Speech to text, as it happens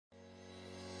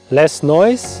Less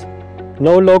noise,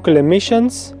 no local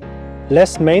emissions,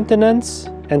 less maintenance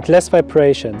and less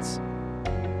vibrations.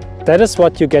 That is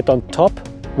what you get on top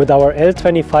with our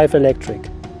L25 Electric.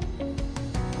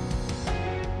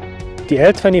 The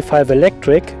L25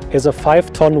 Electric is a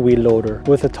 5-ton wheel loader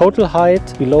with a total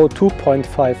height below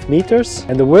 2.5 meters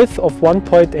and a width of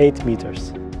 1.8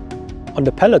 meters. On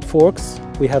the pallet forks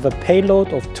we have a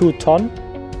payload of 2 ton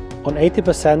on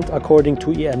 80% according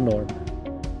to EN norm.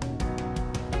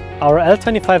 Our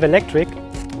L25 Electric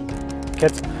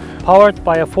gets powered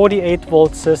by a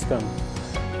 48-volt system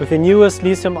with the newest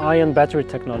lithium-ion battery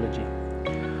technology.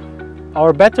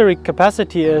 Our battery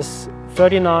capacity is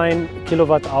 39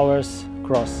 kilowatt hours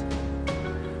gross,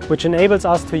 which enables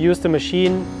us to use the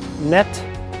machine net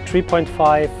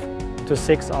 3.5 to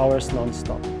 6 hours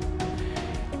non-stop.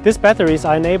 These batteries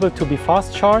are enabled to be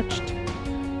fast charged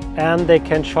and they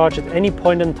can charge at any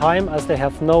point in time as they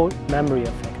have no memory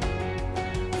effect.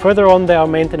 Further on, they are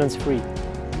maintenance free.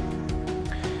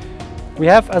 We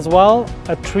have as well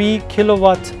a 3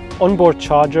 kilowatt onboard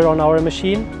charger on our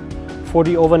machine for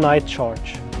the overnight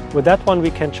charge. With that one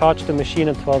we can charge the machine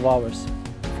in 12 hours,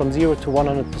 from 0 to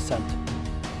 100%.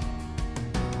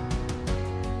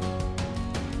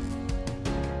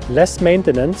 Less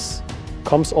maintenance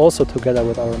comes also together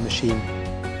with our machine.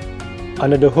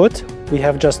 Under the hood we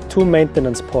have just 2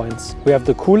 maintenance points. We have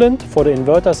the coolant for the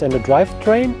inverters and the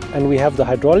drivetrain, and we have the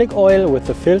hydraulic oil with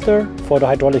the filter for the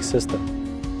hydraulic system.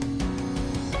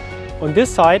 On this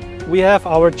side we have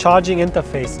our charging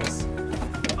interfaces.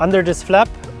 Under this flap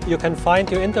you can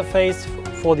find your interface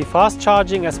for the fast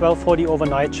charging as well for the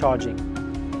overnight charging.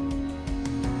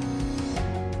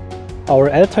 Our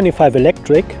L25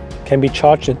 Electric can be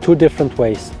charged in 2 different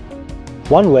ways.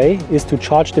 One way is to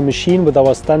charge the machine with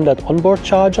our standard onboard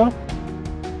charger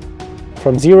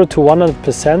from 0 to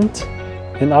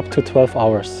 100% in up to 12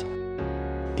 hours.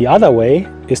 The other way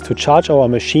is to charge our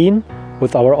machine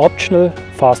with our optional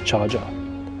fast charger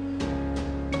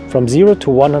from 0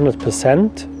 to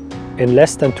 100% in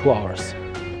less than 2 hours.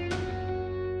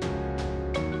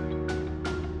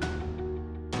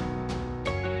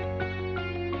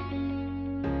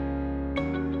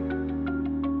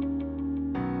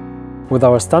 With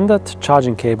our standard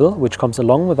charging cable, which comes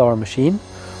along with our machine,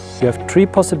 you have 3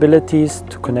 possibilities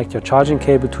to connect your charging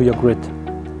cable to your grid.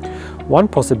 One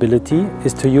possibility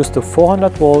is to use the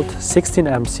 400 volt 16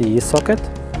 amp CE socket.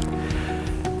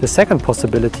 The second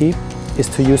possibility is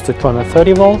to use the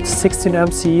 230 volt 16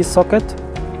 amp CE socket.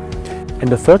 And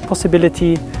the third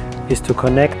possibility is to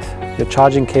connect your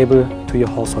charging cable to your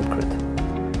household grid.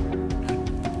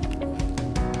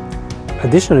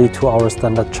 Additionally to our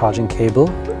standard charging cable,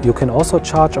 you can also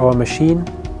charge our machine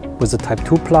with a Type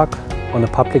 2 plug on a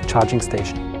public charging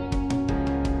station.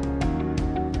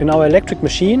 In our electric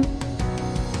machine,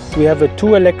 we have a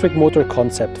 2 electric motor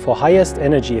concept for highest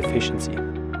energy efficiency.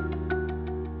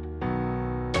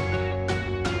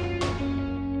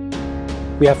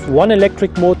 We have 1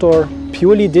 electric motor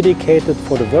purely dedicated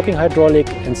for the working hydraulic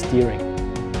and steering,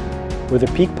 with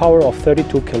a peak power of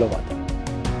 32 kilowatt.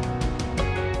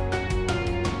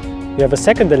 We have a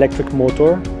second electric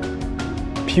motor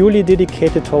purely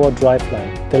dedicated to our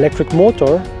driveline. The electric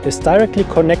motor is directly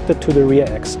connected to the rear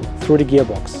axle through the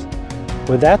gearbox.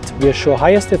 With that, we assure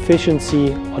highest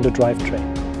efficiency on the drivetrain.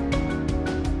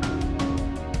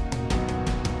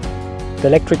 The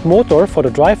electric motor for the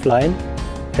driveline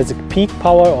has a peak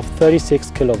power of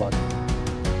 36 kilowatt.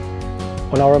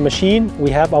 On our machine, we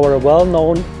have our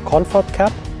well-known comfort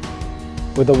cap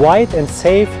with a wide and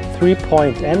safe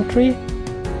 3-point entry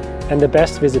and the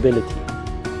best visibility.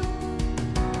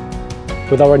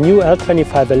 With our new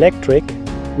L25 Electric,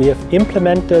 we have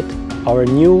implemented our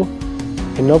new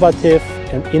innovative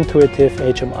and intuitive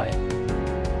HMI.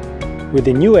 With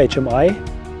the new HMI,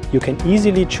 you can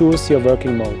easily choose your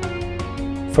working mode.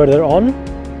 Further on,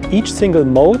 each single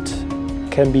mode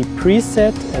can be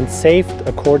preset and saved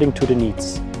according to the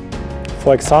needs.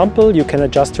 For example, you can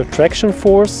adjust your traction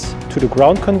force to the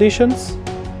ground conditions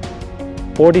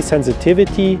or the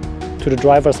sensitivity to the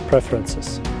driver's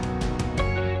preferences.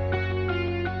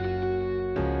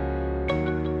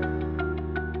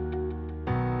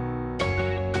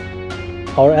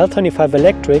 Our L25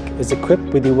 Electric is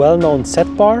equipped with the well-known Z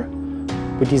bar,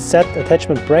 with the Z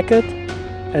attachment bracket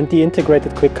and the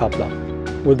integrated quick coupler.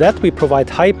 With that we provide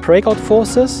high breakout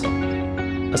forces,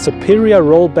 a superior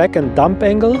roll back and dump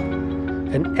angle,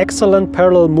 and excellent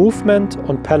parallel movement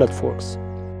on pallet forks.